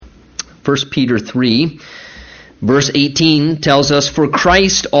1 Peter 3, verse 18 tells us, "For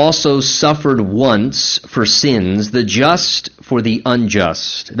Christ also suffered once for sins, the just for the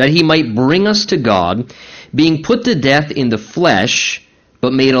unjust, that he might bring us to God, being put to death in the flesh,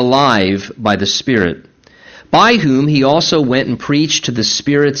 but made alive by the Spirit, by whom he also went and preached to the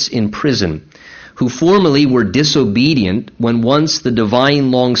spirits in prison, who formerly were disobedient when once the divine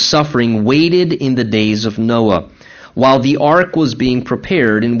long-suffering waited in the days of Noah, while the ark was being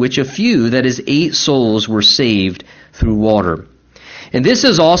prepared, in which a few, that is 8 souls, were saved through water. And this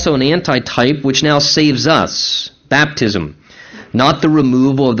is also an antitype which now saves us, baptism, not the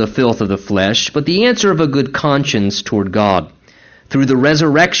removal of the filth of the flesh, but the answer of a good conscience toward God, through the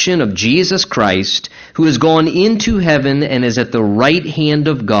resurrection of Jesus Christ, who has gone into heaven and is at the right hand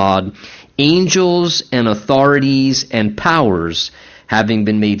of God, angels and authorities and powers having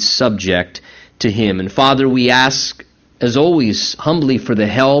been made subject to him." And Father, we ask, as always, humbly for the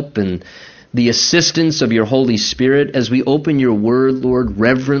help and the assistance of your Holy Spirit as we open your word, Lord,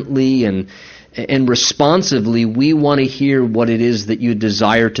 reverently and responsively. We want to hear what it is that you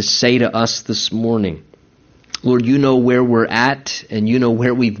desire to say to us this morning. Lord, you know where we're at, and you know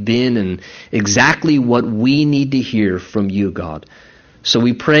where we've been, and exactly what we need to hear from you, God. So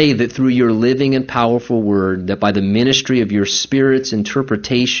we pray that through your living and powerful word, that by the ministry of your Spirit's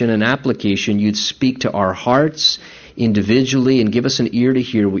interpretation and application, you'd speak to our hearts individually and give us an ear to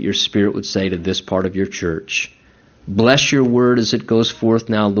hear what your Spirit would say to this part of your church. Bless your word as it goes forth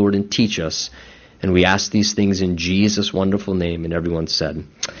now, Lord, and teach us. And we ask these things in Jesus' wonderful name. And everyone said,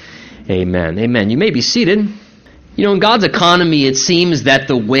 amen. Amen. You may be seated. You know, in God's economy, it seems that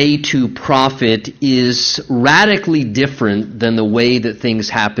the way to profit is radically different than the way that things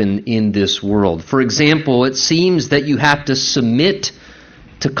happen in this world. For example, it seems that you have to submit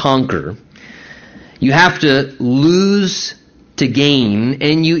to conquer. You have to lose to gain,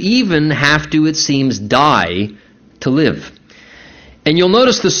 and you even have to, it seems, die to live. And you'll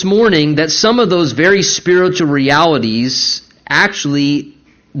notice this morning that some of those very spiritual realities actually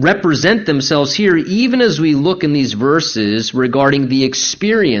represent themselves here, even as we look in these verses regarding the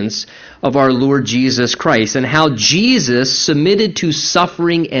experience of our Lord Jesus Christ and how Jesus submitted to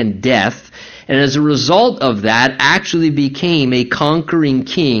suffering and death, and as a result of that actually became a conquering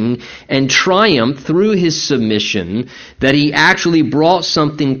king and triumphed through his submission, that he actually brought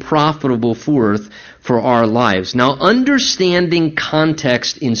something profitable forth for our lives. Now, understanding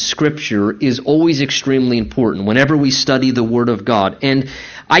context in Scripture is always extremely important whenever we study the Word of God. And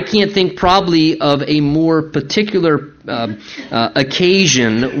I can't think probably of a more particular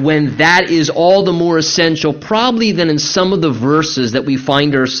occasion when that is all the more essential probably than in some of the verses that we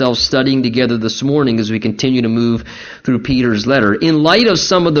find ourselves studying together this morning as we continue to move through Peter's letter. In light of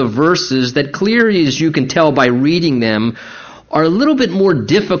some of the verses that clearly, as you can tell by reading them, are a little bit more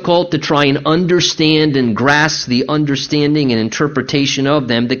difficult to try and understand and grasp the understanding and interpretation of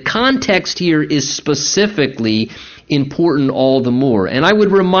them, the context here is specifically important all the more. And I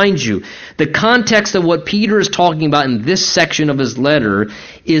would remind you, the context of what Peter is talking about in this section of his letter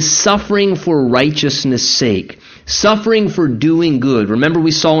is suffering for righteousness' sake. Suffering for doing good. Remember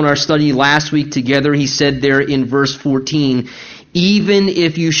we saw in our study last week together, he said there in verse 14, even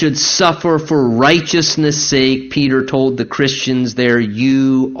if you should suffer for righteousness' sake, Peter told the Christians there,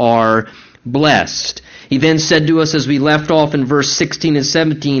 you are blessed. He then said to us as we left off in verse 16 and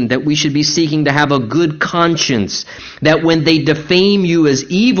 17 that we should be seeking to have a good conscience, that when they defame you as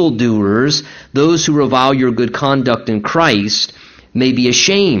evildoers, those who revile your good conduct in Christ may be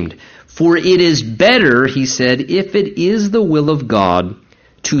ashamed. For it is better, he said, if it is the will of God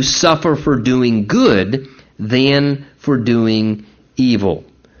to suffer for doing good than for doing evil.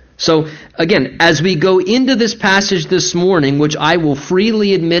 So, again, as we go into this passage this morning, which I will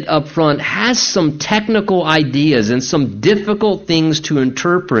freely admit up front, has some technical ideas and some difficult things to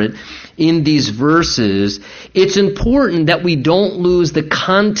interpret in these verses, it's important that we don't lose the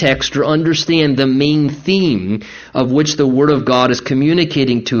context or understand the main theme of which the Word of God is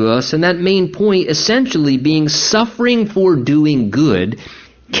communicating to us, and that main point essentially being suffering for doing good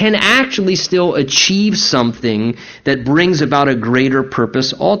can actually still achieve something that brings about a greater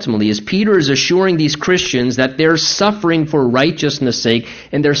purpose ultimately. As Peter is assuring these Christians that they're suffering for righteousness' sake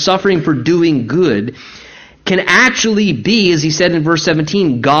and they're suffering for doing good, can actually be, as he said in verse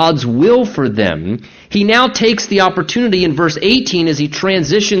 17, God's will for them, he now takes the opportunity in verse 18 as he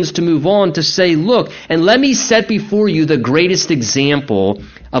transitions to move on to say, look, and let me set before you the greatest example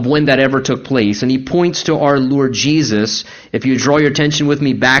of when that ever took place. And he points to our Lord Jesus. If you draw your attention with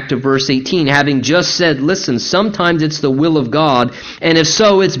me back to verse 18, having just said, listen, sometimes it's the will of God, and if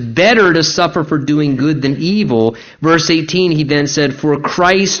so, it's better to suffer for doing good than evil. Verse 18, he then said, for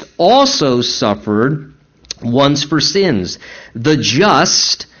Christ also suffered once for sins, the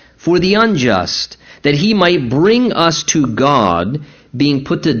just for the unjust, that he might bring us to God, being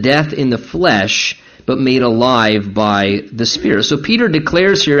put to death in the flesh, but made alive by the Spirit. So Peter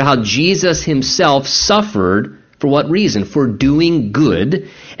declares here how Jesus himself suffered. For what reason? For doing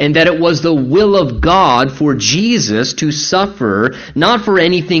good, and that it was the will of God for Jesus to suffer, not for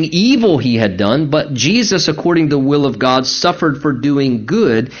anything evil he had done, but Jesus, according to the will of God, suffered for doing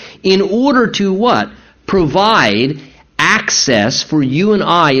good in order to what? Provide access for you and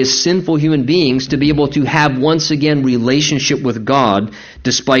I as sinful human beings to be able to have once again relationship with God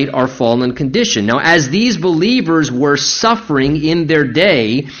despite our fallen condition. Now, as these believers were suffering in their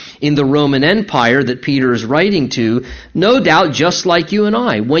day in the Roman Empire that Peter is writing to, no doubt just like you and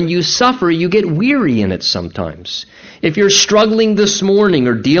I, when you suffer, you get weary in it sometimes. If you're struggling this morning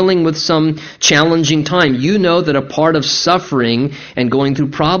or dealing with some challenging time, you know that a part of suffering and going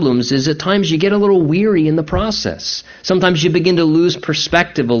through problems is at times you get a little weary in the process. Sometimes you begin to lose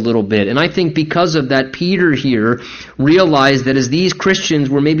perspective a little bit. And I think because of that, Peter here realized that as these Christians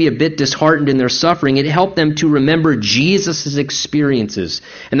were maybe a bit disheartened in their suffering, it helped them to remember Jesus' experiences.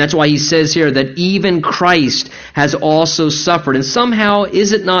 And that's why he says here that even Christ has also suffered. And somehow,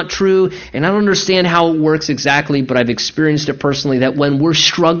 is it not true? And I don't understand how it works exactly, but I've experienced it personally, that when we're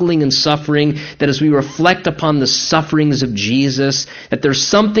struggling and suffering, that as we reflect upon the sufferings of Jesus, that there's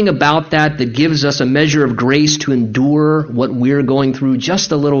something about that that gives us a measure of grace to endure what we're going through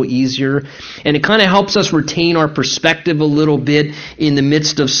just a little easier. And it kind of helps us retain our perspective a little bit in the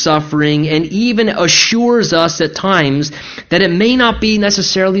midst of suffering, and even assures us at times that it may not be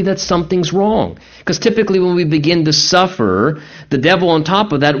necessarily that something's wrong. Because typically when we begin to suffer, the devil on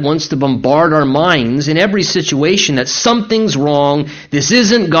top of that wants to bombard our minds in every situation that something's wrong, this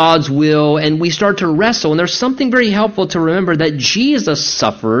isn't God's will, and we start to wrestle. And there's something very helpful to remember that Jesus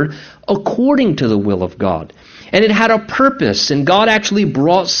suffered according to the will of God. And it had a purpose, and God actually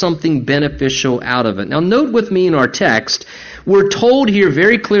brought something beneficial out of it. Now note with me in our text, we're told here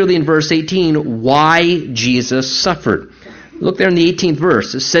very clearly in verse 18 why Jesus suffered. Look there in the 18th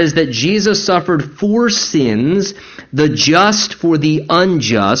verse. It says that Jesus suffered for sins, the just for the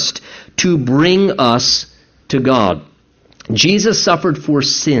unjust, to bring us to God. Jesus suffered for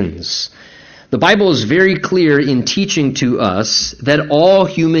sins. The Bible is very clear in teaching to us that all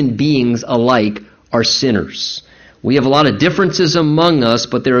human beings alike are sinners. We have a lot of differences among us,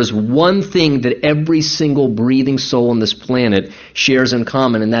 but there is one thing that every single breathing soul on this planet shares in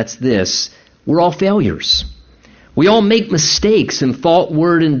common, and that's this: we're all failures. We all make mistakes in thought,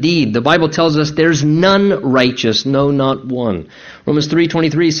 word, and deed. The Bible tells us there's none righteous, no, not one. Romans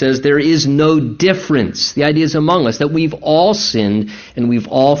 3:23 says there is no difference. The idea is among us that we've all sinned and we've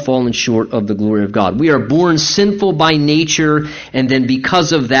all fallen short of the glory of God. We are born sinful by nature, and then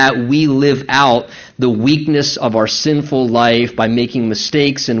because of that, we live out the weakness of our sinful life by making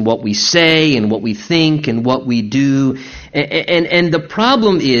mistakes in what we say and what we think and what we do. And the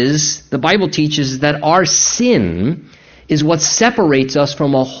problem is, the Bible teaches that our sin is what separates us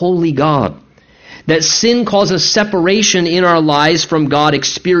from a holy God. That sin causes separation in our lives from God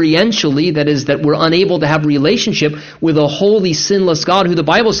experientially, that is, that we're unable to have relationship with a holy, sinless God who the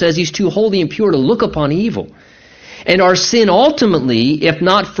Bible says He's too holy and pure to look upon evil. And our sin ultimately, if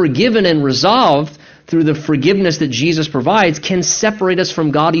not forgiven and resolved through the forgiveness that Jesus provides, can separate us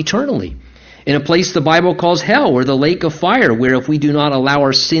from God eternally. In a place the Bible calls hell, or the lake of fire, where if we do not allow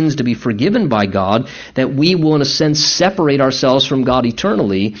our sins to be forgiven by God, that we will in a sense separate ourselves from God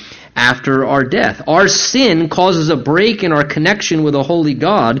eternally after our death. Our sin causes a break in our connection with a holy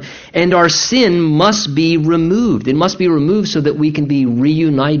God, and our sin must be removed. It must be removed so that we can be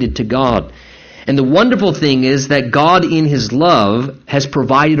reunited to God. And the wonderful thing is that God in His love has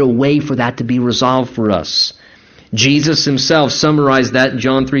provided a way for that to be resolved for us. Jesus Himself summarized that in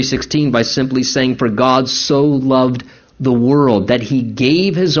John 3:16 by simply saying, "For God so loved the world that He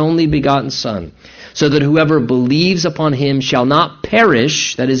gave His only begotten Son, so that whoever believes upon Him shall not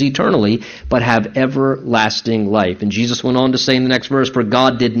perish," that is eternally, "but have everlasting life." And Jesus went on to say in the next verse, "For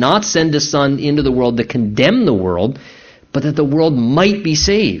God did not send His Son into the world to condemn the world, but that the world might be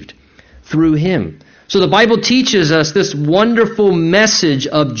saved through Him." So the Bible teaches us this wonderful message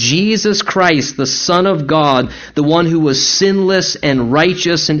of Jesus Christ, the Son of God, the one who was sinless and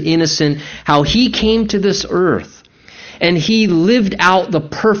righteous and innocent, how he came to this earth and he lived out the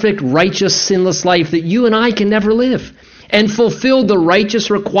perfect, righteous, sinless life that you and I can never live, and fulfilled the righteous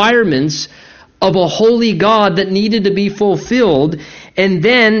requirements of a holy God that needed to be fulfilled. And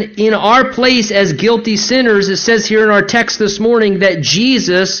then in our place as guilty sinners, it says here in our text this morning that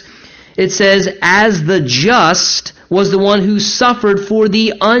Jesus, it says, as the just, was the one who suffered for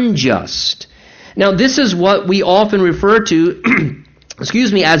the unjust. Now this is what we often refer to,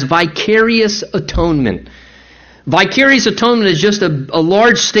 as vicarious atonement. Vicarious atonement is just a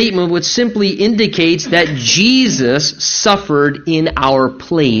large statement which simply indicates that Jesus suffered in our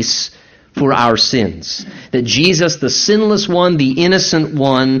place for our sins. That Jesus, the sinless one, the innocent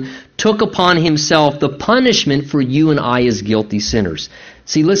one, took upon himself the punishment for you and I as guilty sinners.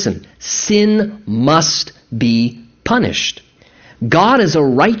 See, listen, sin must be punished. God is a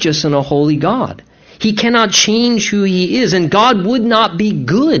righteous and a holy God. He cannot change who he is, and God would not be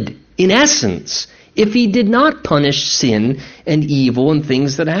good, in essence, if he did not punish sin and evil and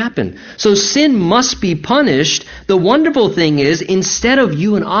things that happen. So sin must be punished. The wonderful thing is, instead of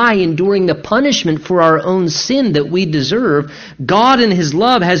you and I enduring the punishment for our own sin that we deserve, God in his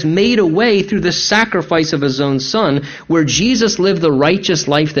love has made a way through the sacrifice of his own Son, where Jesus lived the righteous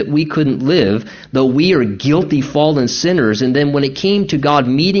life that we couldn't live, though we are guilty, fallen sinners. And then when it came to God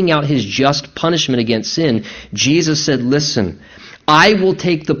meting out his just punishment against sin, Jesus said, listen, I will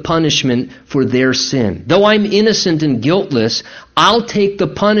take the punishment for their sin. Though I'm innocent and guiltless, I'll take the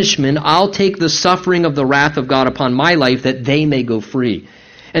punishment, I'll take the suffering of the wrath of God upon my life that they may go free.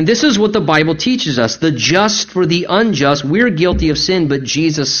 And this is what the Bible teaches us. The just for the unjust. We're guilty of sin, but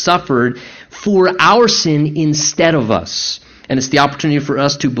Jesus suffered for our sin instead of us. And it's the opportunity for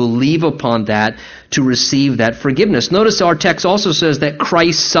us to believe upon that, to receive that forgiveness. Notice our text also says that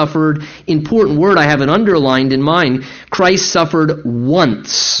Christ suffered, important word, I have it underlined in mine, Christ suffered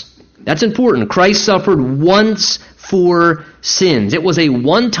once. That's important. Christ suffered once for sins. It was a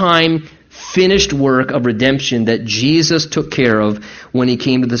one-time finished work of redemption that Jesus took care of when he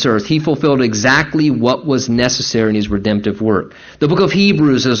came to this earth. He fulfilled exactly what was necessary in his redemptive work. The book of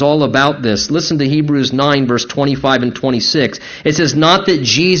Hebrews is all about this. Listen to Hebrews 9, verse 25 and 26. It says, not that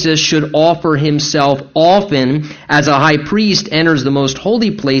Jesus should offer himself often as a high priest enters the most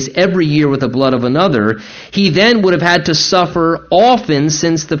holy place every year with the blood of another. He then would have had to suffer often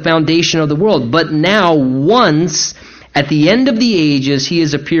since the foundation of the world. But now once, at the end of the ages, he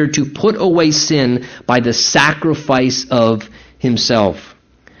has appeared to put away sin by the sacrifice of himself.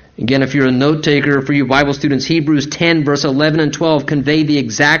 Again, if you're a note taker, for you Bible students, Hebrews 10, verse 11 and 12 convey the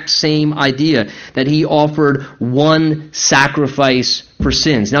exact same idea, that he offered one sacrifice for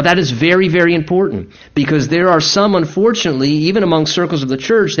sins. Now that is very, very important, because there are some, unfortunately, even among circles of the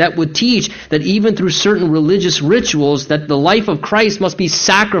church, that would teach that even through certain religious rituals, that the life of Christ must be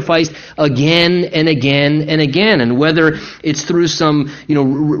sacrificed again and again and again. And whether it's through some,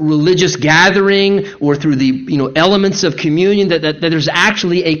 religious gathering or through the, elements of communion, that there's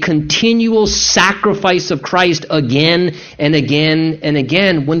actually a continual sacrifice of Christ again and again and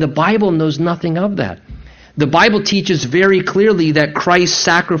again, when the Bible knows nothing of that. The Bible teaches very clearly that Christ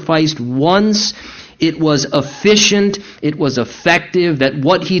sacrificed once. It was efficient, it was effective, that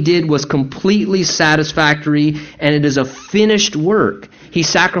what he did was completely satisfactory, and it is a finished work. He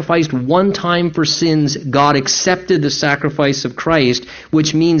sacrificed one time for sins. God accepted the sacrifice of Christ,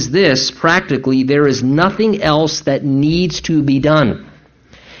 which means this, practically, there is nothing else that needs to be done.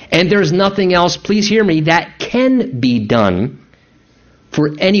 And there's nothing else, please hear me, that can be done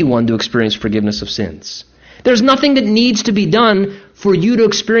for anyone to experience forgiveness of sins. There's nothing that needs to be done for you to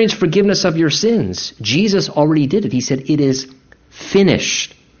experience forgiveness of your sins. Jesus already did it. He said, it is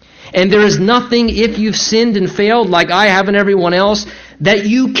finished. And there is nothing, if you've sinned and failed like I have and everyone else, that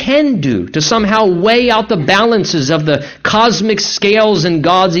you can do to somehow weigh out the balances of the cosmic scales and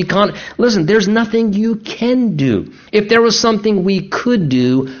God's economy. Listen, there's nothing you can do. If there was something we could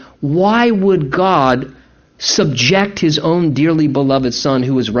do, why would God subject his own dearly beloved Son,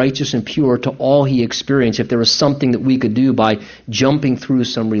 who is righteous and pure, to all he experienced if there was something that we could do by jumping through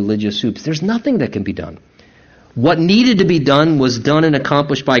some religious hoops? There's nothing that can be done. What needed to be done was done and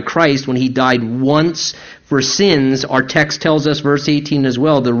accomplished by Christ when he died once for sins. Our text tells us, verse 18 as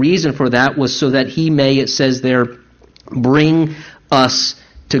well, the reason for that was so that he may, it says there, bring us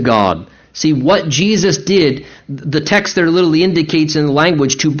to God. See, what Jesus did, the text there literally indicates in the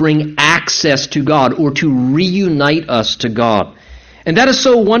language to bring access to God, or to reunite us to God. And that is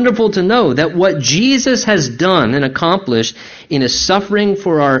so wonderful to know, that what Jesus has done and accomplished in his suffering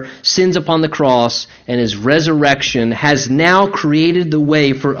for our sins upon the cross and his resurrection has now created the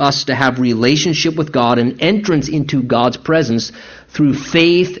way for us to have relationship with God and entrance into God's presence through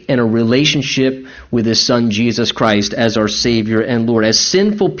faith and a relationship with his Son Jesus Christ as our Savior and Lord. As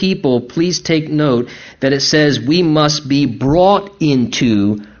sinful people, please take note that it says we must be brought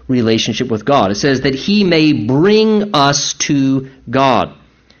into relationship with God. It says that he may bring us to God.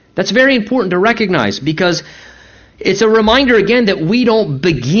 That's very important to recognize, because it's a reminder again that we don't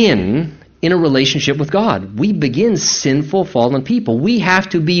begin in a relationship with God. We begin sinful, fallen people. We have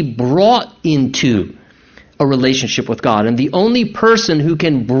to be brought into a relationship with God. And the only person who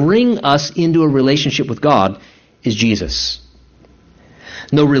can bring us into a relationship with God is Jesus.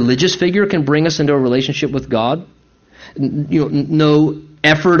 No religious figure can bring us into a relationship with God. No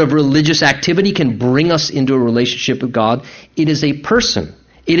effort of religious activity can bring us into a relationship with God. It is a person.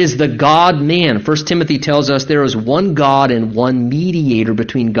 It is the God-man. 1 Timothy tells us there is one God and one mediator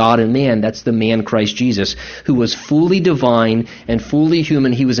between God and man. That's the man Christ Jesus, who was fully divine and fully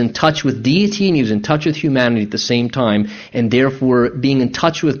human. He was in touch with deity and he was in touch with humanity at the same time. And therefore, being in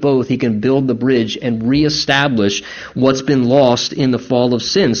touch with both, he can build the bridge and reestablish what's been lost in the fall of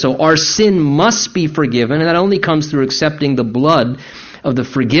sin. So our sin must be forgiven, and that only comes through accepting the blood of the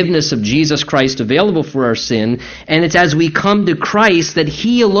forgiveness of Jesus Christ available for our sin. And it's as we come to Christ that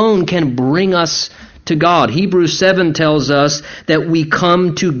he alone can bring us to God. Hebrews 7 tells us that we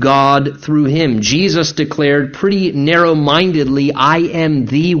come to God through him. Jesus declared pretty narrow-mindedly, I am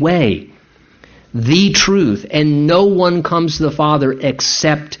the way, the truth, and no one comes to the Father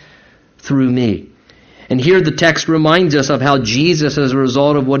except through me. And here the text reminds us of how Jesus, as a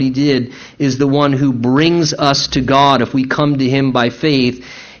result of what he did, is the one who brings us to God if we come to him by faith.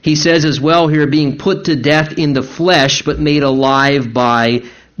 He says as well here, being put to death in the flesh, but made alive by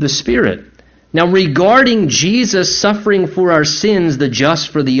the Spirit. Now, regarding Jesus suffering for our sins, the just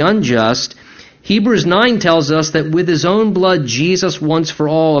for the unjust, Hebrews 9 tells us that with his own blood, Jesus once for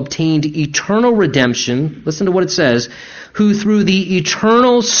all obtained eternal redemption. Listen to what it says. Who through the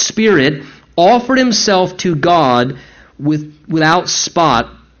eternal Spirit offered himself to God without spot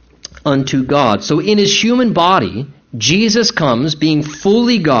unto God. So in his human body, Jesus comes being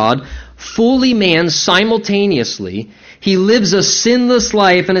fully God, fully man simultaneously. He lives a sinless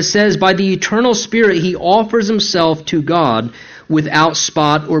life, and it says by the eternal Spirit he offers himself to God without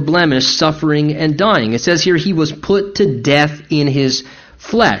spot or blemish, suffering and dying. It says here he was put to death in his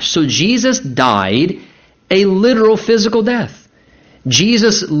flesh. So Jesus died a literal physical death.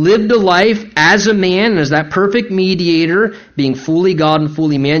 Jesus lived a life as a man, as that perfect mediator, being fully God and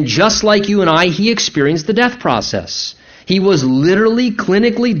fully man. Just like you and I, he experienced the death process. He was literally,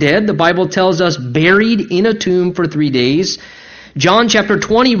 clinically dead. The Bible tells us buried in a tomb for 3 days. John chapter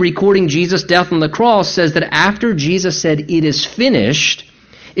 20, recording Jesus' death on the cross, says that after Jesus said, it is finished,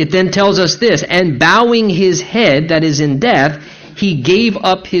 it then tells us this, and bowing his head, that is in death, he gave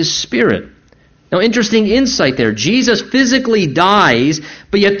up his spirit. Now, interesting insight there. Jesus physically dies,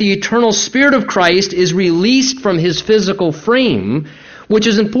 but yet the eternal Spirit of Christ is released from his physical frame, which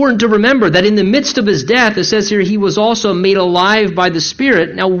is important to remember that in the midst of his death, it says here, he was also made alive by the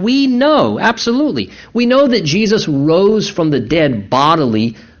Spirit. Now, we know, absolutely, we know that Jesus rose from the dead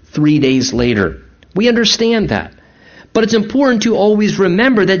bodily 3 days later. We understand that. But it's important to always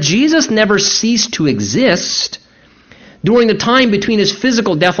remember that Jesus never ceased to exist during the time between his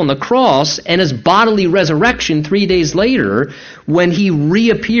physical death on the cross and his bodily resurrection 3 days later, when he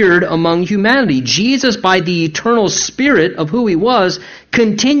reappeared among humanity. Jesus, by the eternal Spirit of who he was,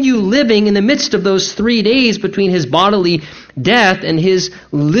 continued living in the midst of those 3 days between his bodily death and his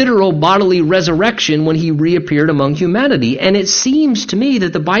literal bodily resurrection when he reappeared among humanity. And it seems to me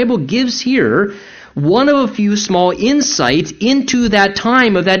that the Bible gives here one of a few small insights into that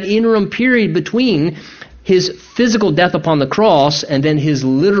time of that interim period between his physical death upon the cross and then his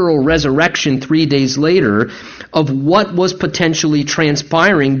literal resurrection 3 days later, of what was potentially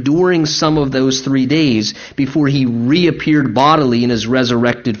transpiring during some of those 3 days before he reappeared bodily in his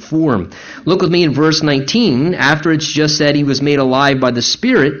resurrected form. Look with me in verse 19. After it's just said he was made alive by the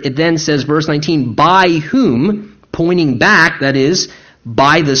Spirit, it then says, verse 19, by whom, pointing back, that is,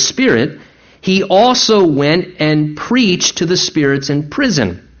 by the Spirit, he also went and preached to the spirits in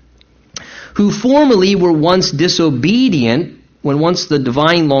prison, who formerly were once disobedient, when once the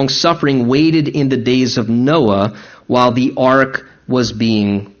divine long-suffering waited in the days of Noah while the ark was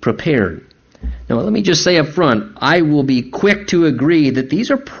being prepared. Now, let me just say up front, I will be quick to agree that these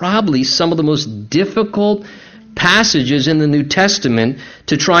are probably some of the most difficult passages in the New Testament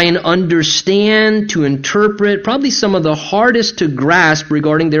to try and understand, to interpret, probably some of the hardest to grasp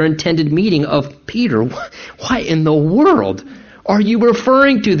regarding their intended meaning of Peter. Why in the world are you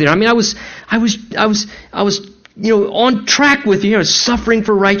referring to there? I mean, I was on track with you, suffering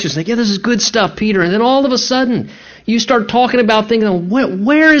for righteousness. Yeah, this is good stuff, Peter. And then all of a sudden, you start talking about things,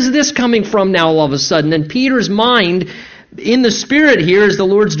 where is this coming from now all of a sudden? And Peter's mind, in the Spirit here, as the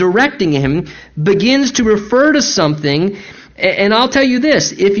Lord's directing him, begins to refer to something. And I'll tell you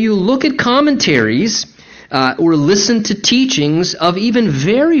this, if you look at commentaries or listen to teachings of even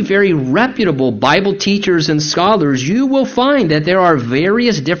very, very reputable Bible teachers and scholars, you will find that there are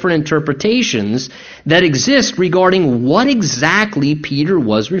various different interpretations that exist regarding what exactly Peter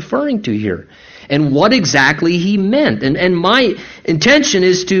was referring to here and what exactly he meant. And my intention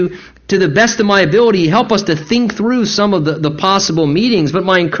is to the best of my ability, help us to think through some of the possible meanings. But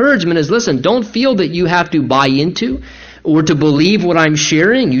my encouragement is, listen, don't feel that you have to buy into or to believe what I'm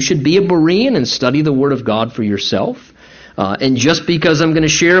sharing. You should be a Berean and study the Word of God for yourself. And just because I'm going to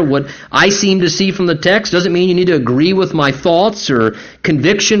share what I seem to see from the text doesn't mean you need to agree with my thoughts or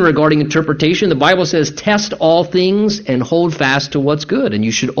conviction regarding interpretation. The Bible says, test all things and hold fast to what's good. And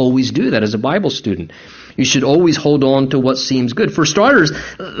you should always do that as a Bible student. You should always hold on to what seems good. For starters,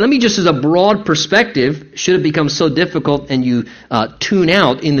 let me just as a broad perspective, should it become so difficult and you tune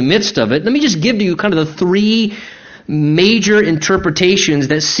out in the midst of it, let me just give to you kind of the three major interpretations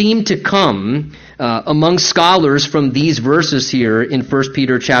that seem to come among scholars from these verses here in 1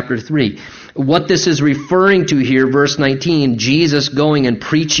 Peter chapter 3. What this is referring to here, verse 19, Jesus going and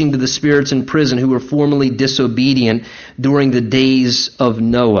preaching to the spirits in prison who were formerly disobedient during the days of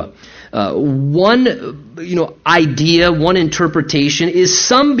Noah. One idea, one interpretation is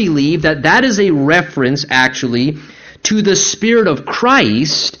some believe that is a reference actually to the Spirit of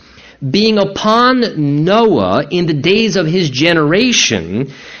Christ being upon Noah in the days of his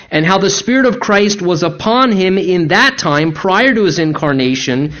generation, and how the Spirit of Christ was upon him in that time prior to his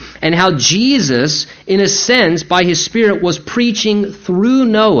incarnation, and how Jesus, in a sense, by his Spirit, was preaching through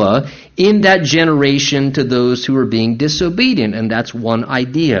Noah in that generation to those who were being disobedient. And that's one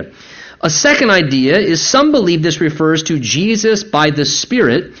idea. A second idea is some believe this refers to Jesus by the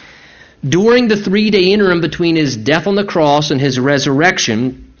Spirit during the 3-day interim between his death on the cross and his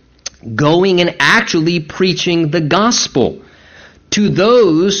resurrection, going and actually preaching the gospel to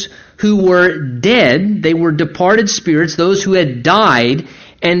those who were dead. They were departed spirits, those who had died,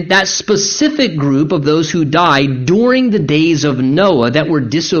 and that specific group of those who died during the days of Noah that were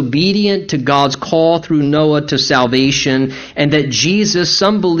disobedient to God's call through Noah to salvation, and that Jesus,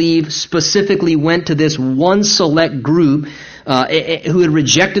 some believe, specifically went to this one select group who had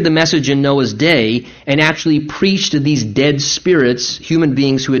rejected the message in Noah's day and actually preached to these dead spirits, human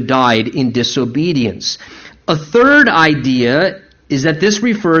beings who had died in disobedience. A third idea is that this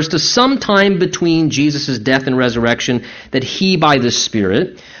refers to some time between Jesus' death and resurrection that he, by the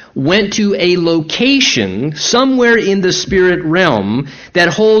Spirit, went to a location somewhere in the spirit realm that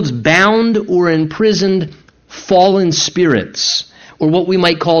holds bound or imprisoned fallen spirits, or what we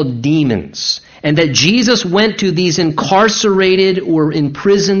might call demons. And that Jesus went to these incarcerated or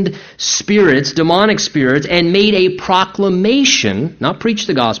imprisoned spirits, demonic spirits, and made a proclamation, not preached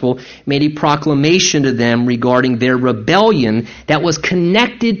the gospel, made a proclamation to them regarding their rebellion that was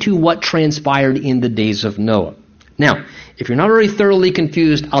connected to what transpired in the days of Noah. Now, if you're not already thoroughly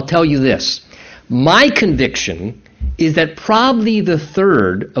confused, I'll tell you this. My conviction is that probably the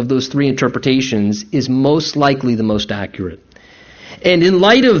third of those three interpretations is most likely the most accurate. And in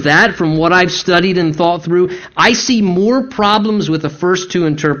light of that, from what I've studied and thought through, I see more problems with the first two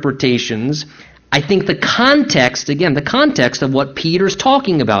interpretations. I think the context of what Peter's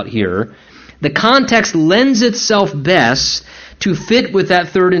talking about here, the context lends itself best to fit with that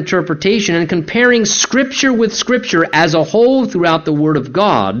third interpretation, and comparing Scripture with Scripture as a whole throughout the Word of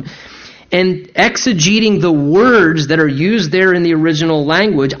God, and exegeting the words that are used there in the original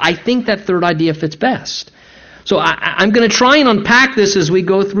language, I think that third idea fits best. So I'm going to try and unpack this as we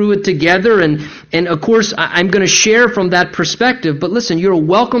go through it together, and of course I'm going to share from that perspective. But listen, you're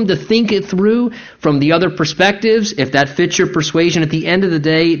welcome to think it through from the other perspectives. If that fits your persuasion, at the end of the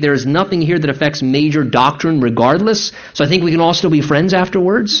day, there is nothing here that affects major doctrine regardless. So I think we can all still be friends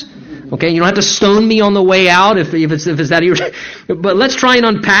afterwards. Okay, you don't have to stone me on the way out if it's that your. But let's try and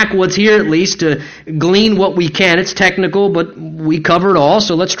unpack what's here at least to glean what we can. It's technical, but we cover it all.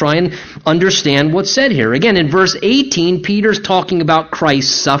 So let's try and understand what's said here. Again, in verse 18, Peter's talking about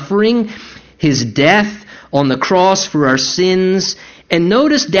Christ's suffering, his death on the cross for our sins. And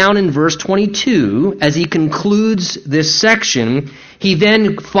notice down in verse 22, as he concludes this section, He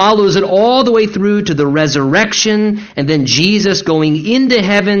then follows it all the way through to the resurrection, and then Jesus going into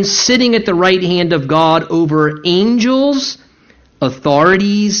heaven, sitting at the right hand of God over angels,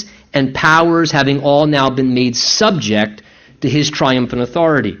 authorities, and powers, having all now been made subject to his triumphant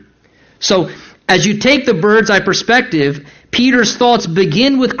authority. So, as you take the bird's eye perspective, Peter's thoughts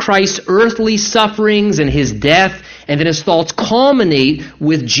begin with Christ's earthly sufferings and his death, and then his thoughts culminate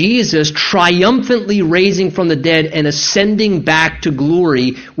with Jesus triumphantly raising from the dead and ascending back to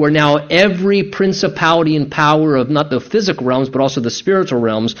glory, where now every principality and power of not the physical realms, but also the spiritual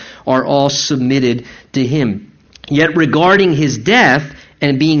realms, are all submitted to him. Yet regarding his death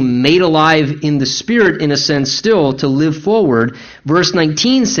and being made alive in the Spirit, in a sense still, to live forward, verse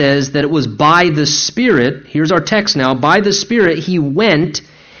 19 says that it was by the Spirit, here's our text now, by the Spirit he went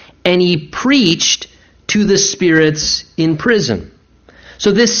and he preached to the spirits in prison.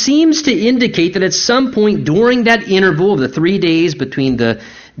 So this seems to indicate that at some point during that interval of the 3 days between the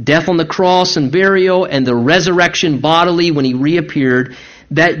death on the cross and burial and the resurrection bodily when he reappeared,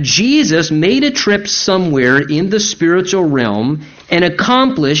 that Jesus made a trip somewhere in the spiritual realm and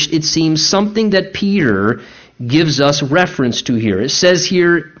accomplished, it seems, something that Peter gives us reference to here. It says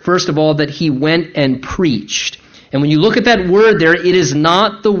here, first of all, that he went and preached. And when you look at that word there, it is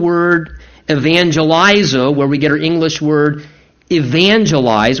not the word evangelizo, where we get our English word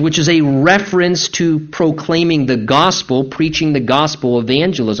evangelize, which is a reference to proclaiming the gospel, preaching the gospel,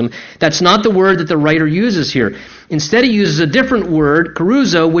 evangelism. That's not the word that the writer uses here. Instead, he uses a different word,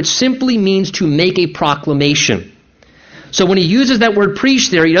 keruzo, which simply means to make a proclamation. So when he uses that word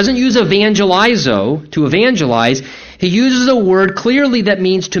preach there, he doesn't use evangelizo, to evangelize. He uses a word clearly that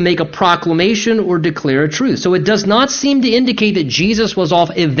means to make a proclamation or declare a truth. So it does not seem to indicate that Jesus was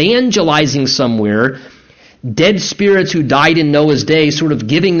off evangelizing somewhere, dead spirits who died in Noah's day, sort of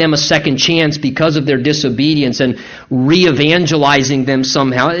giving them a second chance because of their disobedience and re-evangelizing them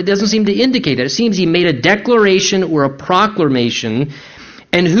somehow. It doesn't seem to indicate that. It seems he made a declaration or a proclamation.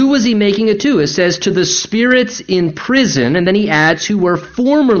 And who was he making it to? It says, to the spirits in prison, and then he adds, who were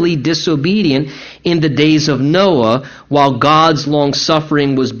formerly disobedient in the days of Noah, while God's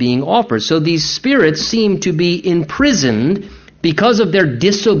long-suffering was being offered. So these spirits seem to be imprisoned because of their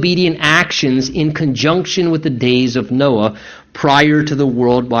disobedient actions in conjunction with the days of Noah prior to the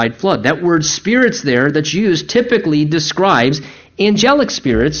worldwide flood. That word spirits there that's used typically describes angelic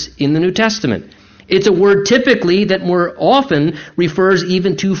spirits in the New Testament. It's a word typically that more often refers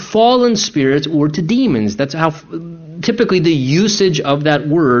even to fallen spirits or to demons. That's how typically the usage of that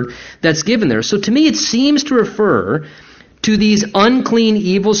word that's given there. So to me it seems to refer to these unclean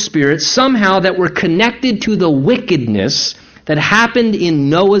evil spirits somehow that were connected to the wickedness that happened in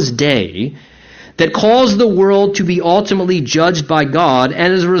Noah's day, that caused the world to be ultimately judged by God,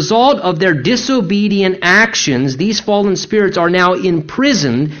 and as a result of their disobedient actions, these fallen spirits are now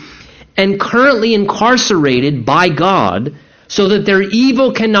imprisoned and currently incarcerated by God, so that their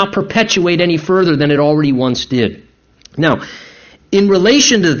evil cannot perpetuate any further than it already once did. Now, in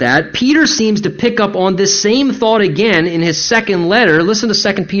relation to that, Peter seems to pick up on this same thought again in his second letter. Listen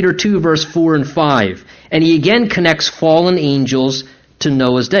to 2 Peter 2, verse 4 and 5. And he again connects fallen angels to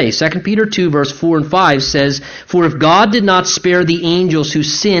Noah's day. 2 Peter 2, verse 4 and 5 says, for if God did not spare the angels who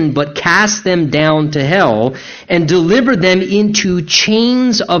sinned, but cast them down to hell, and delivered them into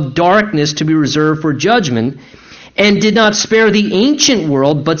chains of darkness to be reserved for judgment, and did not spare the ancient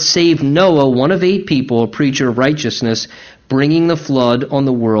world, but saved Noah, one of 8 people, a preacher of righteousness, bringing the flood on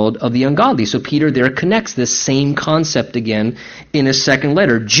the world of the ungodly. So Peter there connects this same concept again in his second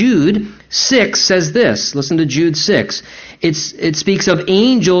letter. Jude 6 says this. Listen to Jude 6. It speaks of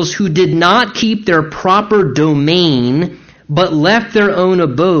angels who did not keep their proper domain, but left their own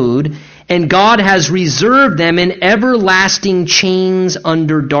abode, and God has reserved them in everlasting chains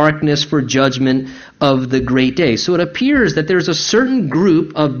under darkness for judgment of the great day. So it appears that there's a certain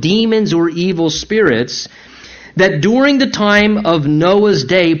group of demons or evil spirits that during the time of Noah's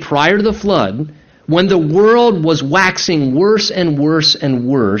day prior to the flood, when the world was waxing worse and worse and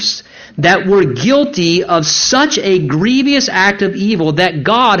worse, that were guilty of such a grievous act of evil that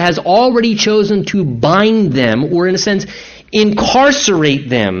God has already chosen to bind them, or in a sense, incarcerate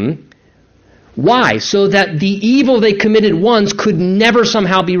them. Why? So that the evil they committed once could never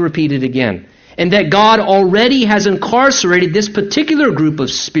somehow be repeated again. And that God already has incarcerated this particular group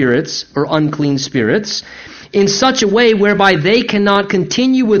of spirits, or unclean spirits, in such a way whereby they cannot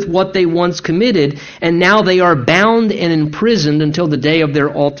continue with what they once committed, and now they are bound and imprisoned until the day of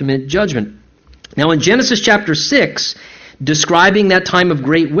their ultimate judgment. Now in Genesis chapter 6, describing that time of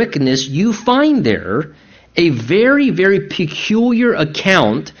great wickedness, you find there a very, very peculiar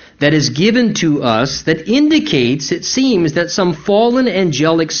account that is given to us that indicates, it seems, that some fallen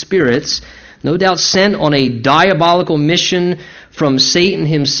angelic spirits, no doubt sent on a diabolical mission from Satan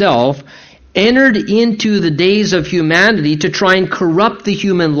himself, entered into the days of humanity to try and corrupt the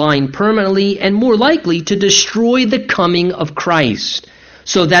human line permanently, and more likely to destroy the coming of Christ,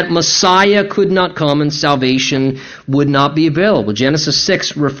 so that Messiah could not come and salvation would not be available. Genesis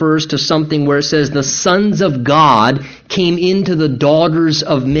 6 refers to something where it says the sons of God came into the daughters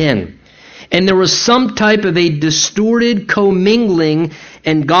of men. And there was some type of a distorted commingling,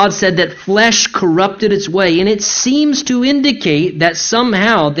 and God said that flesh corrupted its way. And it seems to indicate that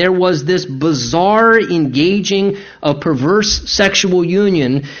somehow there was this bizarre engaging of perverse sexual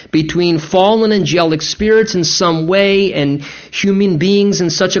union between fallen angelic spirits in some way and human beings in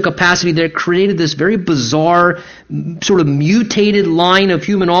such a capacity that it created this very bizarre sort of mutated line of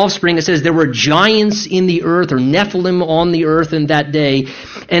human offspring. It says there were giants in the earth, or Nephilim on the earth in that day.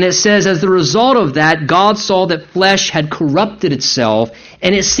 And it says as the result of that, God saw that flesh had corrupted itself,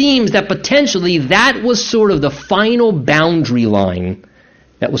 and it seems that potentially that was sort of the final boundary line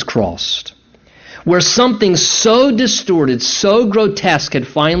that was crossed, where something so distorted, so grotesque had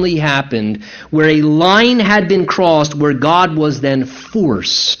finally happened, where a line had been crossed, where God was then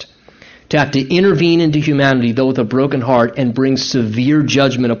forced to have to intervene into humanity, though with a broken heart, and bring severe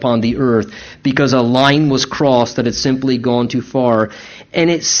judgment upon the earth because a line was crossed that had simply gone too far. And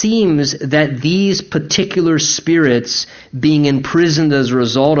it seems that these particular spirits being imprisoned as a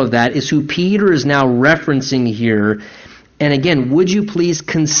result of that is who Peter is now referencing here. And again, would you please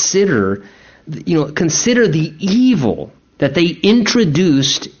consider the evil that they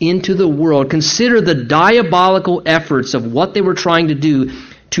introduced into the world. Consider the diabolical efforts of what they were trying to do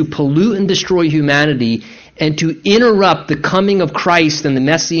to pollute and destroy humanity and to interrupt the coming of Christ and the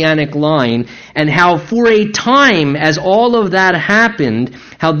Messianic line, and how for a time, as all of that happened,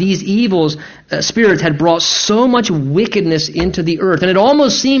 how these evil spirits had brought so much wickedness into the earth. And it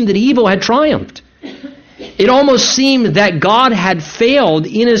almost seemed that evil had triumphed. It almost seemed that God had failed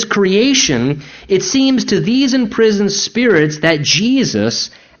in his creation. It seems to these imprisoned spirits that Jesus,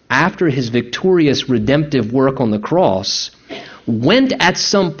 after his victorious redemptive work on the cross, went at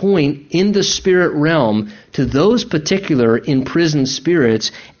some point in the spirit realm to those particular imprisoned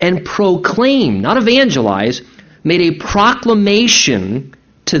spirits and proclaimed, not evangelized, made a proclamation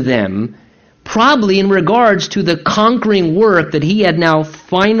to them, probably in regards to the conquering work that he had now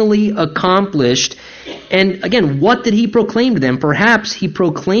finally accomplished. And again, what did he proclaim to them? Perhaps he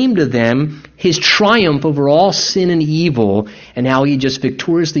proclaimed to them his triumph over all sin and evil, and how he just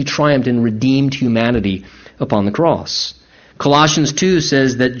victoriously triumphed and redeemed humanity upon the cross. Colossians 2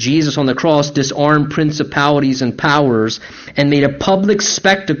 says that Jesus on the cross disarmed principalities and powers and made a public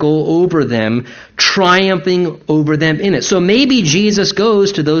spectacle over them, triumphing over them in it. So maybe Jesus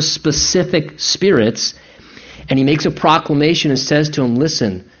goes to those specific spirits and he makes a proclamation and says to them,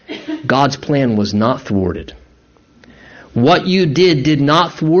 listen, God's plan was not thwarted. What you did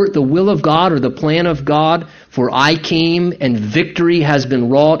not thwart the will of God or the plan of God, for I came and victory has been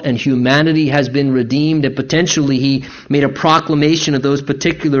wrought and humanity has been redeemed. And potentially he made a proclamation of those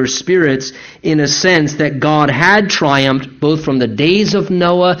particular spirits in a sense that God had triumphed both from the days of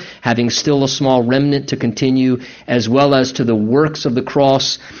Noah, having still a small remnant to continue, as well as to the works of the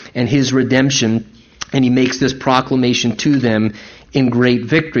cross and his redemption. And he makes this proclamation to them in great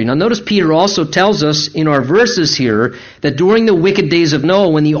victory. Now notice Peter also tells us in our verses here that during the wicked days of Noah,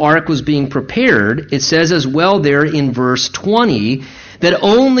 when the ark was being prepared, it says as well there in verse 20 that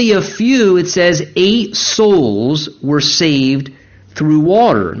only a few, it says 8 souls were saved through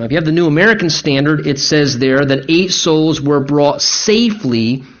water. Now if you have the New American Standard, it says there that 8 souls were brought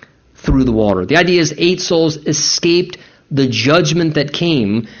safely through the water. The idea is 8 souls escaped the judgment that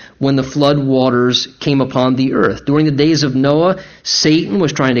came when the flood waters came upon the earth. During the days of Noah, Satan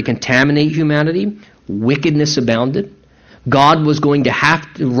was trying to contaminate humanity. Wickedness abounded. God was going to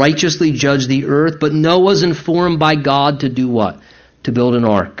have to righteously judge the earth, but Noah was informed by God to do what? To build an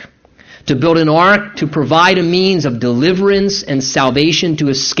ark. To build an ark to provide a means of deliverance and salvation to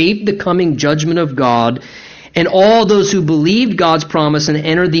escape the coming judgment of God. And all those who believed God's promise and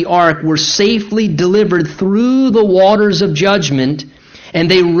entered the ark were safely delivered through the waters of judgment, and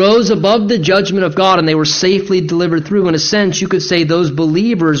they rose above the judgment of God, and they were safely delivered through. In a sense, you could say those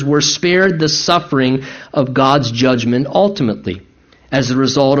believers were spared the suffering of God's judgment ultimately as a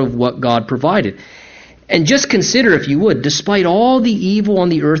result of what God provided. And just consider, if you would, despite all the evil on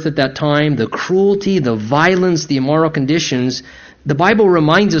the earth at that time, the cruelty, the violence, the immoral conditions, the Bible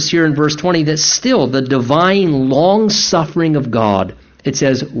reminds us here in verse 20 that still the divine long-suffering of God, it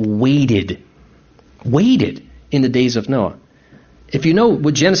says, waited waited in the days of Noah. If you know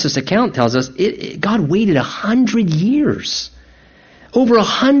what Genesis account tells us, God waited 100 years. Over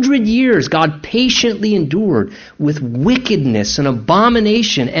 100 years, God patiently endured with wickedness and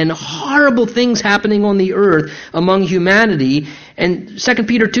abomination and horrible things happening on the earth among humanity. And 2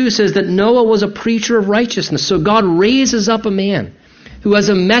 Peter 2 says that Noah was a preacher of righteousness. So God raises up a man who has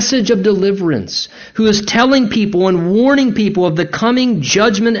a message of deliverance, who is telling people and warning people of the coming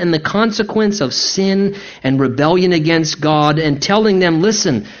judgment and the consequence of sin and rebellion against God, and telling them,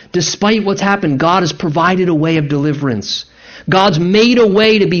 listen, despite what's happened, God has provided a way of deliverance. God's made a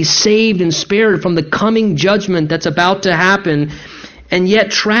way to be saved and spared from the coming judgment that's about to happen. And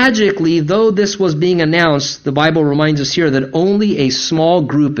yet, tragically, though this was being announced, the Bible reminds us here that only a small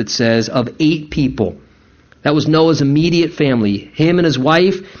group, it says, of 8 people. That was Noah's immediate family, him and his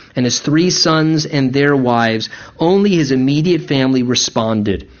wife and his 3 sons and their wives. Only his immediate family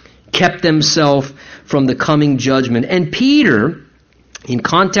responded, kept themselves from the coming judgment. And Peter, in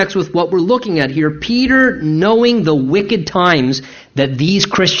context with what we're looking at here, Peter, knowing the wicked times that these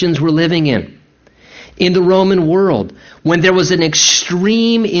Christians were living in the Roman world, when there was an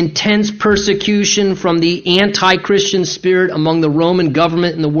extreme, intense persecution from the anti-Christian spirit among the Roman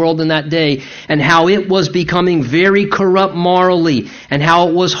government in the world in that day, and how it was becoming very corrupt morally, and how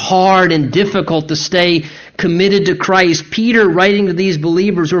it was hard and difficult to stay committed to Christ, Peter, writing to these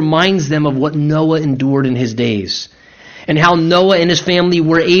believers, reminds them of what Noah endured in his days, and how Noah and his family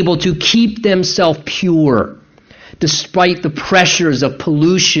were able to keep themselves pure despite the pressures of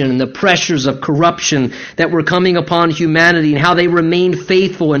pollution and the pressures of corruption that were coming upon humanity, and how they remained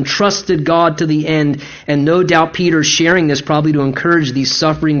faithful and trusted God to the end. And no doubt Peter's sharing this probably to encourage these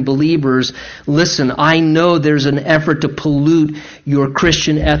suffering believers. Listen, I know there's an effort to pollute your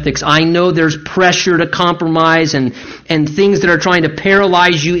Christian ethics. I know there's pressure to compromise and things that are trying to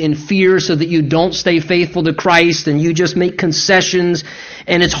paralyze you in fear so that you don't stay faithful to Christ and you just make concessions.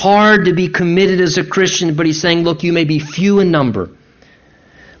 And it's hard to be committed as a Christian, but he's saying, look, you may be few in number,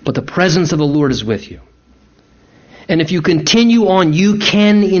 but the presence of the Lord is with you. And if you continue on, you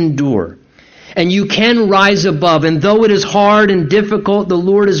can endure. And you can rise above. And though it is hard and difficult, the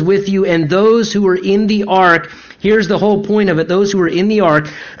Lord is with you. And those who are in the ark, here's the whole point of it, those who are in the ark,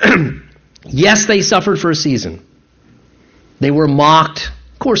 yes, they suffered for a season. They were mocked.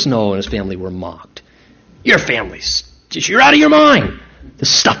 Of course Noah and his family were mocked. Your family's you're out of your mind. The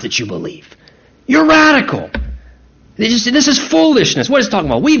stuff that you believe. You're radical. This is foolishness. What is it talking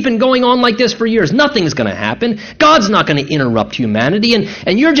about? We've been going on like this for years. Nothing's going to happen. God's not going to interrupt humanity.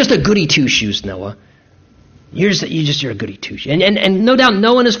 And you're just a goody two-shoes, Noah. You're a goody two-shoes. And no doubt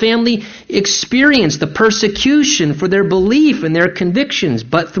Noah and his family experienced the persecution for their belief and their convictions.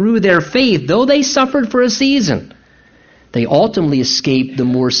 But through their faith, though they suffered for a season, they ultimately escaped the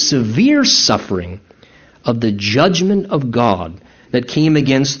more severe suffering of the judgment of God that came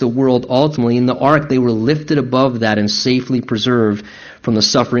against the world ultimately. In the ark, they were lifted above that and safely preserved from the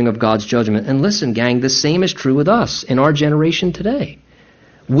suffering of God's judgment. And listen, gang, the same is true with us in our generation today.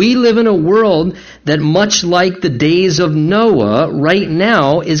 We live in a world that, much like the days of Noah, right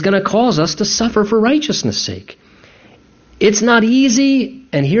now is going to cause us to suffer for righteousness' sake. It's not easy,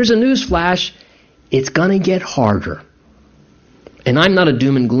 and here's a news flash, it's going to get harder. And I'm not a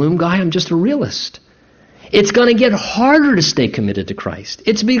doom and gloom guy, I'm just a realist. It's going to get harder to stay committed to Christ.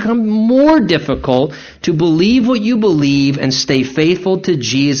 It's become more difficult to believe what you believe and stay faithful to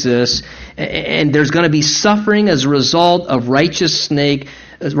Jesus. And there's going to be suffering as a result of righteousness'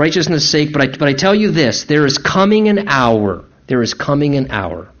 sake. But I tell you this, there is coming an hour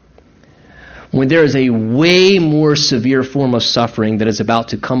when there is a way more severe form of suffering that is about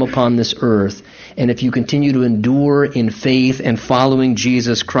to come upon this earth. And if you continue to endure in faith and following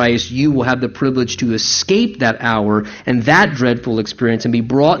Jesus Christ, you will have the privilege to escape that hour and that dreadful experience and be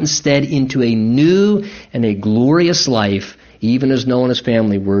brought instead into a new and a glorious life, even as Noah and his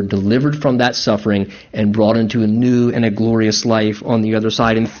family were delivered from that suffering and brought into a new and a glorious life on the other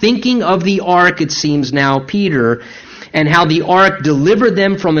side. And thinking of the ark, it seems now, Peter, and how the ark delivered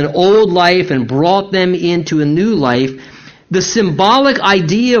them from an old life and brought them into a new life, the symbolic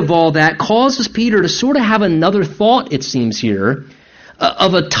idea of all that causes Peter to sort of have another thought, it seems here,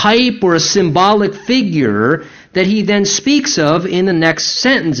 of a type or a symbolic figure that he then speaks of in the next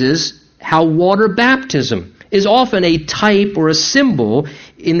sentences, how water baptism is often a type or a symbol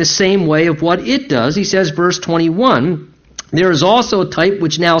in the same way of what it does. He says, verse 21, there is also a type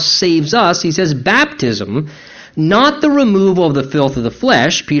which now saves us. He says, baptism, not the removal of the filth of the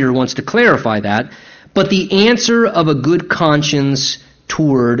flesh, Peter wants to clarify that, but the answer of a good conscience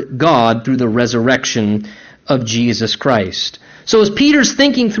toward God through the resurrection of Jesus Christ. So as Peter's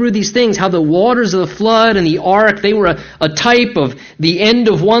thinking through these things, how the waters of the flood and the ark, they were a type of the end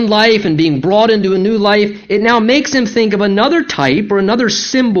of one life and being brought into a new life, it now makes him think of another type, or another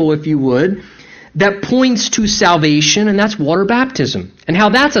symbol, if you would, that points to salvation, and that's water baptism. And how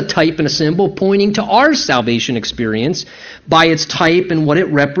that's a type and a symbol pointing to our salvation experience by its type and what it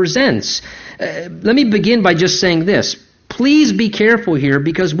represents. Let me begin by just saying this. Please be careful here,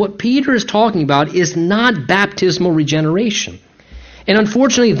 because what Peter is talking about is not baptismal regeneration. And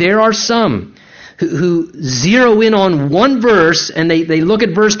unfortunately, there are some who zero in on one verse, and they look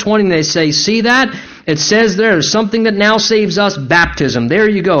at verse 20 and they say, see that? It says there's something that now saves us, baptism. There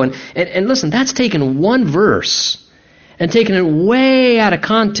you go. And listen, that's taken one verse and taken it way out of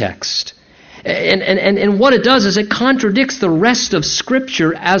context. And what it does is it contradicts the rest of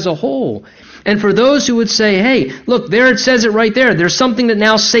Scripture as a whole. And for those who would say, hey, look, there it says it right there. There's something that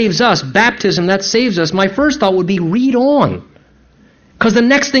now saves us, baptism that saves us. My first thought would be read on. Because the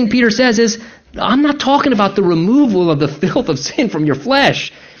next thing Peter says is, I'm not talking about the removal of the filth of sin from your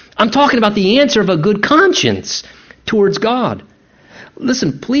flesh. I'm talking about the answer of a good conscience towards God.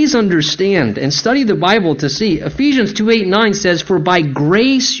 Listen, please understand and study the Bible to see. Ephesians 2:8-9 says, for by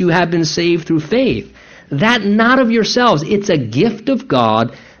grace you have been saved through faith. That not of yourselves. It's a gift of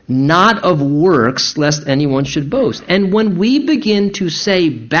God, not of works, lest anyone should boast. And when we begin to say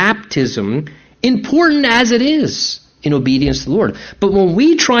baptism, important as it is in obedience to the Lord, but when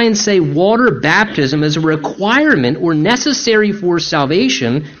we try and say water baptism as a requirement or necessary for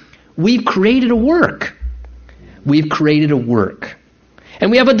salvation, we've created a work. We've created a work. And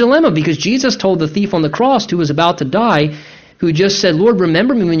we have a dilemma, because Jesus told the thief on the cross who was about to die, who just said, Lord,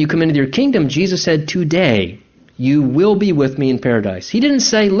 remember me when you come into your kingdom. Jesus said, today you will be with me in paradise. He didn't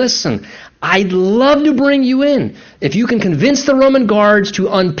say, listen, I'd love to bring you in. If you can convince the Roman guards to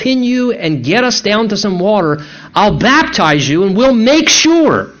unpin you and get us down to some water, I'll baptize you and we'll make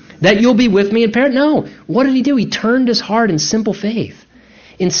sure that you'll be with me in paradise. No. What did he do? He turned his heart in simple faith.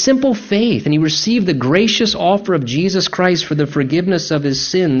 In simple faith. And he received the gracious offer of Jesus Christ for the forgiveness of his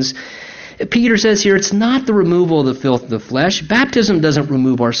sins. Peter says here, it's not the removal of the filth of the flesh. Baptism doesn't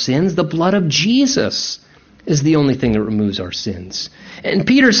remove our sins. The blood of Jesus is the only thing that removes our sins. And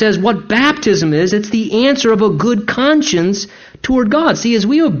Peter says what baptism is, it's the answer of a good conscience toward God. See, as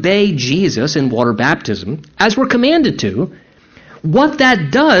we obey Jesus in water baptism, as we're commanded to, what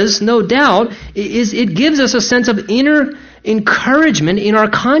that does, no doubt, is it gives us a sense of inner encouragement in our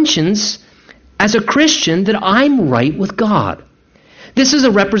conscience as a Christian that I'm right with God. This is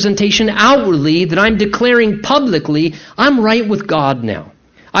a representation outwardly that I'm declaring publicly, I'm right with God now.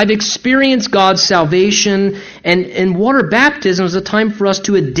 I've experienced God's salvation, and water baptism is a time for us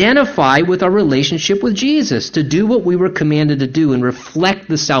to identify with our relationship with Jesus, to do what we were commanded to do and reflect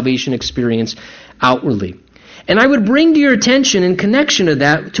the salvation experience outwardly. And I would bring to your attention in connection to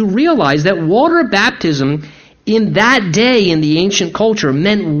that to realize that water baptism in that day in the ancient culture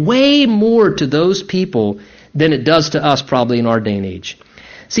meant way more to those people than it does to us probably in our day and age.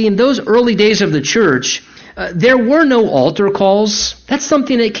 See, in those early days of the church, there were no altar calls. That's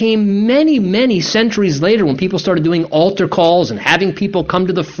something that came many, many centuries later when people started doing altar calls and having people come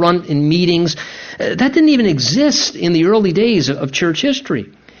to the front in meetings. That didn't even exist in the early days of church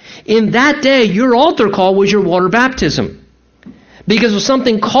history. In that day, your altar call was your water baptism, because it was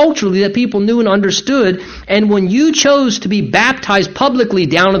something culturally that people knew and understood. And when you chose to be baptized publicly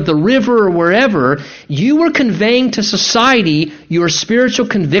down at the river or wherever, you were conveying to society your spiritual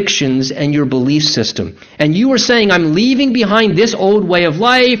convictions and your belief system. And you were saying, I'm leaving behind this old way of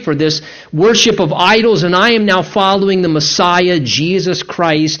life or this worship of idols, and I am now following the Messiah, Jesus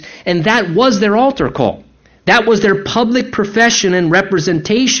Christ. And that was their altar call. That was their public profession and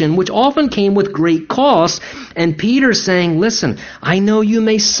representation, which often came with great cost. And Peter's saying, listen, I know you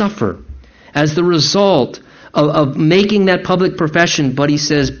may suffer as the result of making that public profession, but he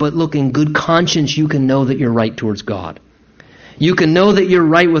says, but look, in good conscience, you can know that you're right towards God. You can know that you're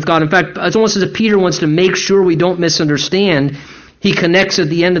right with God. In fact, it's almost as if Peter wants to make sure we don't misunderstand. He connects at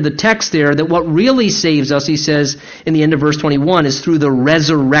the end of the text there that what really saves us, he says in the end of verse 21, is through the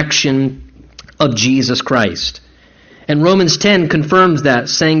resurrection of Jesus Christ. And Romans 10 confirms that,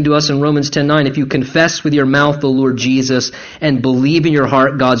 saying to us in Romans 10:9, if you confess with your mouth the Lord Jesus and believe in your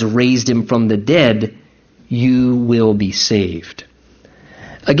heart God's raised him from the dead, you will be saved.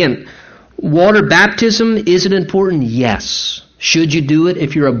 Again, water baptism, is it important? Yes. Should you do it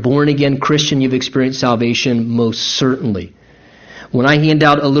if you're a born-again Christian, you've experienced salvation? Most certainly. When I hand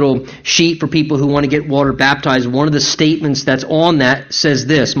out a little sheet for people who want to get water baptized, one of the statements that's on that says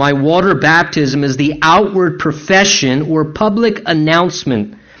this: my water baptism is the outward profession or public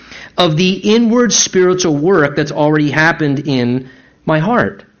announcement of the inward spiritual work that's already happened in my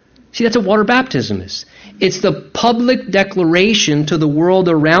heart. See, that's what water baptism is. It's the public declaration to the world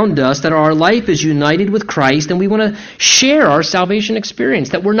around us that our life is united with Christ and we want to share our salvation experience,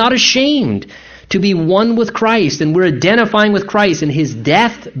 that we're not ashamed to be one with Christ, and we're identifying with Christ in his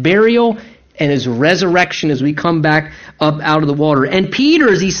death, burial, and his resurrection as we come back up out of the water. And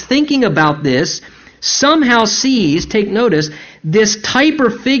Peter, as he's thinking about this, somehow sees, take notice, this type or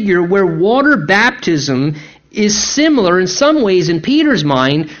figure where water baptism is similar in some ways in Peter's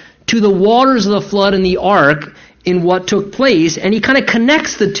mind to the waters of the flood and the ark in what took place, and he kind of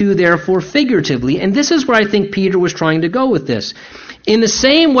connects the two, therefore, figuratively. And this is where I think Peter was trying to go with this. In the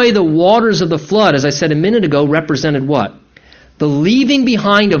same way, the waters of the flood, as I said a minute ago, represented what? The leaving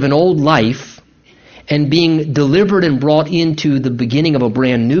behind of an old life and being delivered and brought into the beginning of a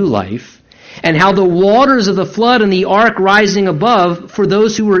brand new life. And how the waters of the flood and the ark rising above, for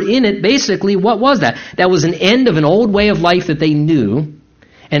those who were in it, basically, what was that? That was an end of an old way of life that they knew,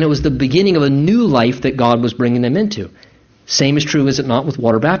 and it was the beginning of a new life that God was bringing them into. Same is true, is it not, with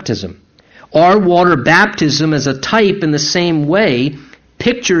water baptism? Our water baptism, as a type in the same way,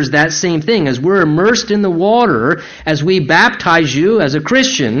 pictures that same thing. As we're immersed in the water, as we baptize you as a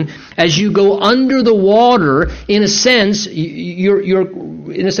Christian, as you go under the water, in a sense, you're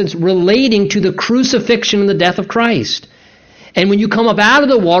in a sense relating to the crucifixion and the death of Christ. And when you come up out of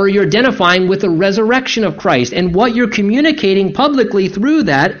the water, you're identifying with the resurrection of Christ. And what you're communicating publicly through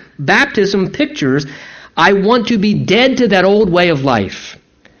that baptism pictures, I want to be dead to that old way of life.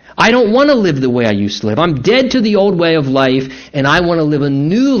 I don't want to live the way I used to live. I'm dead to the old way of life, and I want to live a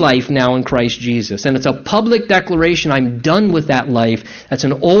new life now in Christ Jesus. And it's a public declaration. I'm done with that life. That's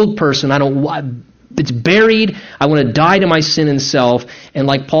an old person. It's buried. I want to die to my sin and self. And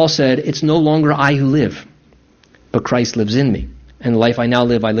like Paul said, it's no longer I who live, but Christ lives in me. And the life I now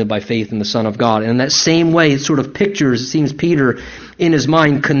live, I live by faith in the Son of God. And in that same way, it sort of pictures, it seems Peter, in his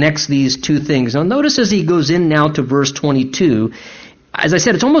mind, connects these two things. Now notice as he goes in now to verse 22, as I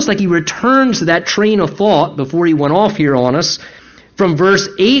said, it's almost like he returns to that train of thought before he went off here on us. From verse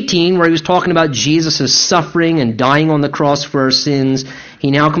 18, where he was talking about Jesus' suffering and dying on the cross for our sins,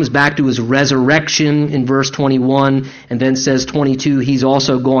 he now comes back to his resurrection in verse 21, and then says 22, he's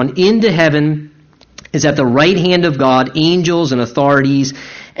also gone into heaven, is at the right hand of God, angels and authorities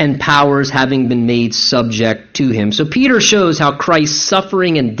and powers having been made subject to him. So Peter shows how Christ's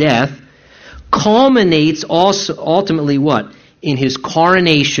suffering and death culminates also ultimately what? In his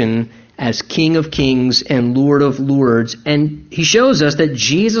coronation as King of Kings and Lord of Lords. And he shows us that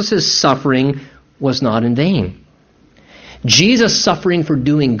Jesus' suffering was not in vain. Jesus' suffering for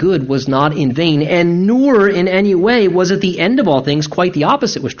doing good was not in vain, and nor in any way was it the end of all things. Quite the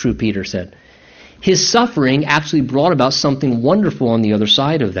opposite was true, Peter said. His suffering actually brought about something wonderful on the other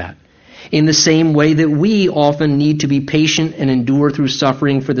side of that. In the same way that we often need to be patient and endure through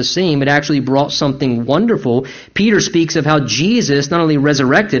suffering for the same, it actually brought something wonderful. Peter speaks of how Jesus not only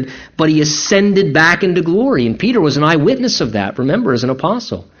resurrected, but he ascended back into glory. And Peter was an eyewitness of that, remember, as an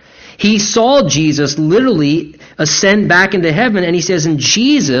apostle. He saw Jesus literally ascend back into heaven, and he says, in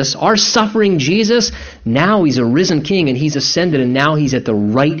Jesus, our suffering Jesus, now he's a risen king, and he's ascended, and now he's at the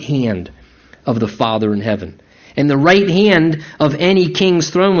right hand of the Father in heaven. And the right hand of any king's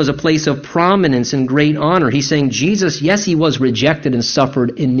throne was a place of prominence and great honor. He's saying Jesus, yes, he was rejected and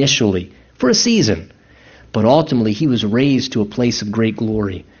suffered initially for a season, but ultimately he was raised to a place of great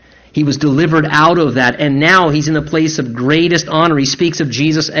glory. He was delivered out of that, and now he's in a place of greatest honor. He speaks of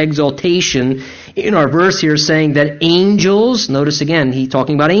Jesus' exaltation in our verse here, saying that angels, notice again, he's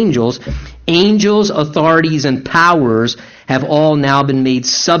talking about angels, authorities, and powers have all now been made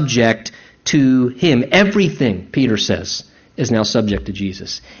subject to him. Everything, Peter says, is now subject to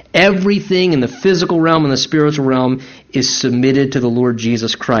Jesus. Everything in the physical realm and the spiritual realm is submitted to the Lord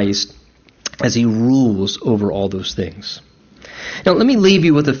Jesus Christ as he rules over all those things. Now, let me leave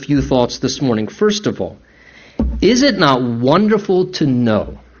you with a few thoughts this morning. First of all, is it not wonderful to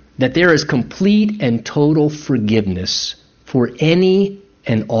know that there is complete and total forgiveness for any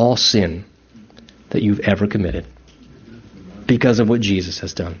and all sin that you've ever committed because of what Jesus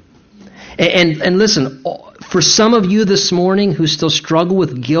has done? And listen, for some of you this morning who still struggle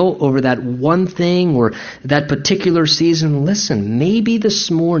with guilt over that one thing or that particular season, listen, maybe this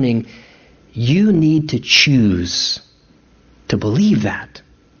morning you need to choose to believe that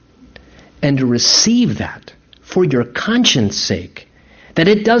and to receive that for your conscience sake. That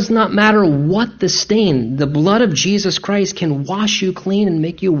it does not matter what the stain, the blood of Jesus Christ can wash you clean and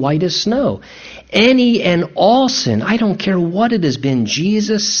make you white as snow. Any and all sin, I don't care what it has been,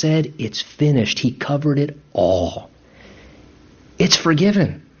 Jesus said it's finished. He covered it all. It's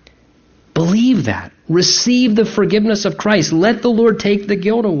forgiven. Believe that. Receive the forgiveness of Christ. Let the Lord take the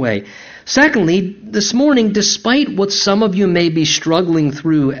guilt away. Secondly, this morning, despite what some of you may be struggling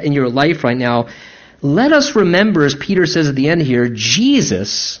through in your life right now, let us remember, as Peter says at the end here,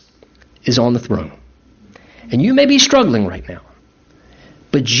 Jesus is on the throne. And you may be struggling right now,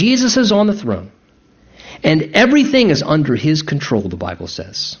 but Jesus is on the throne. And everything is under his control, the Bible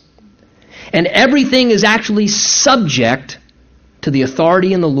says. And everything is actually subject to the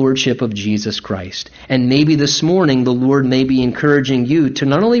authority and the lordship of Jesus Christ. And maybe this morning the Lord may be encouraging you to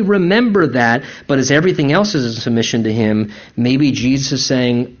not only remember that, but as everything else is in submission to him, maybe Jesus is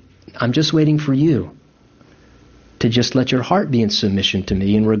saying, I'm just waiting for you to just let your heart be in submission to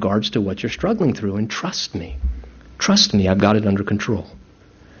me in regards to what you're struggling through, and trust me. Trust me, I've got it under control.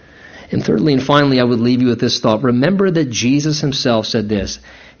 And thirdly and finally, I would leave you with this thought. Remember that Jesus himself said this.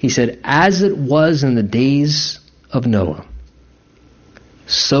 He said, as it was in the days of Noah,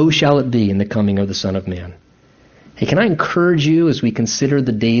 so shall it be in the coming of the Son of Man. Hey, can I encourage you as we consider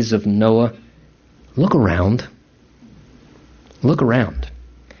the days of Noah? Look around. Look around.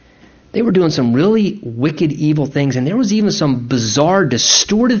 They were doing some really wicked, evil things, and there was even some bizarre,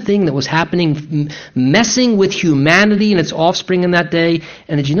 distorted thing that was happening, messing with humanity and its offspring in that day.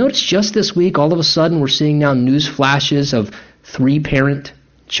 And did you notice just this week, all of a sudden, we're seeing now news flashes of 3-parent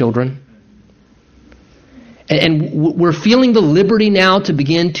children? And we're feeling the liberty now to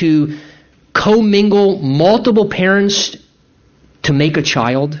begin to commingle multiple parents to make a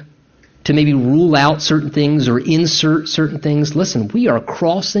child, to maybe rule out certain things or insert certain things. Listen, we are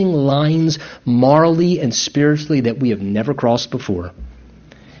crossing lines morally and spiritually that we have never crossed before.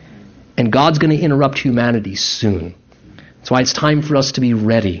 And God's going to interrupt humanity soon. That's why it's time for us to be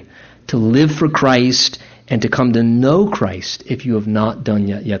ready to live for Christ and to come to know Christ if you have not done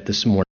yet this morning.